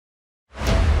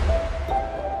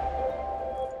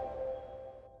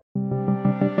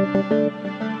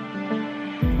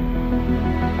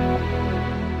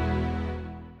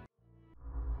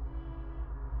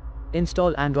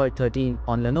Install Android 13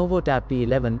 on Lenovo Tab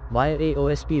P11 via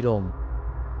AOSP ROM.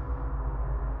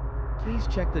 Please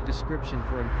check the description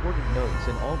for important notes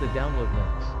and all the download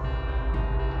links.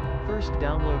 First,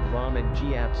 download ROM and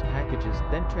GApps packages,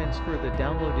 then transfer the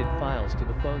downloaded files to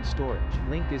the phone storage.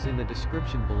 Link is in the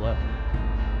description below.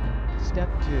 Step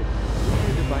 2. Root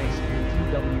your device in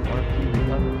Twrp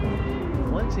recovery.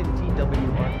 Once in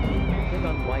Twrp, click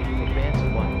on Wipe Advanced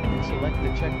Wipe and select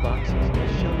the checkboxes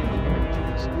as shown in the image,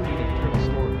 excluding internal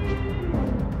storage.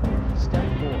 Step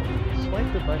 4.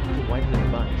 Swipe the button to wipe the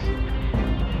device.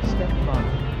 Step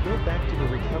 5. Go back to the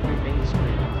recovery main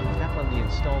screen and tap on the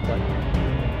Install button.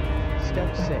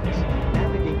 Step 6.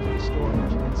 Navigate to the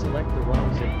storage and select the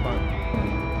ROM zip file.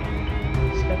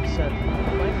 Step 7.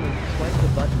 Finally, swipe the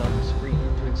button on the screen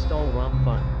to install ROM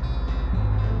file.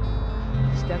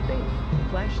 Step 8.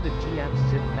 Flash the GApps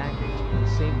zip package in the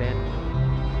same manner.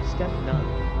 Step 9.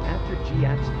 After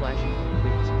GApps flashing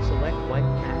completes, select Wipe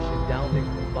Cache and download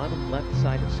from the bottom left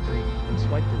side of screen and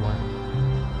swipe to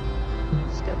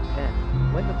wipe. Step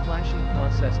 10. When the flashing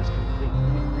process is complete,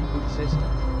 reboot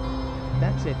system.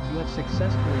 That's it, you have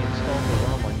successfully installed the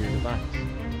ROM on your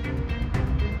device.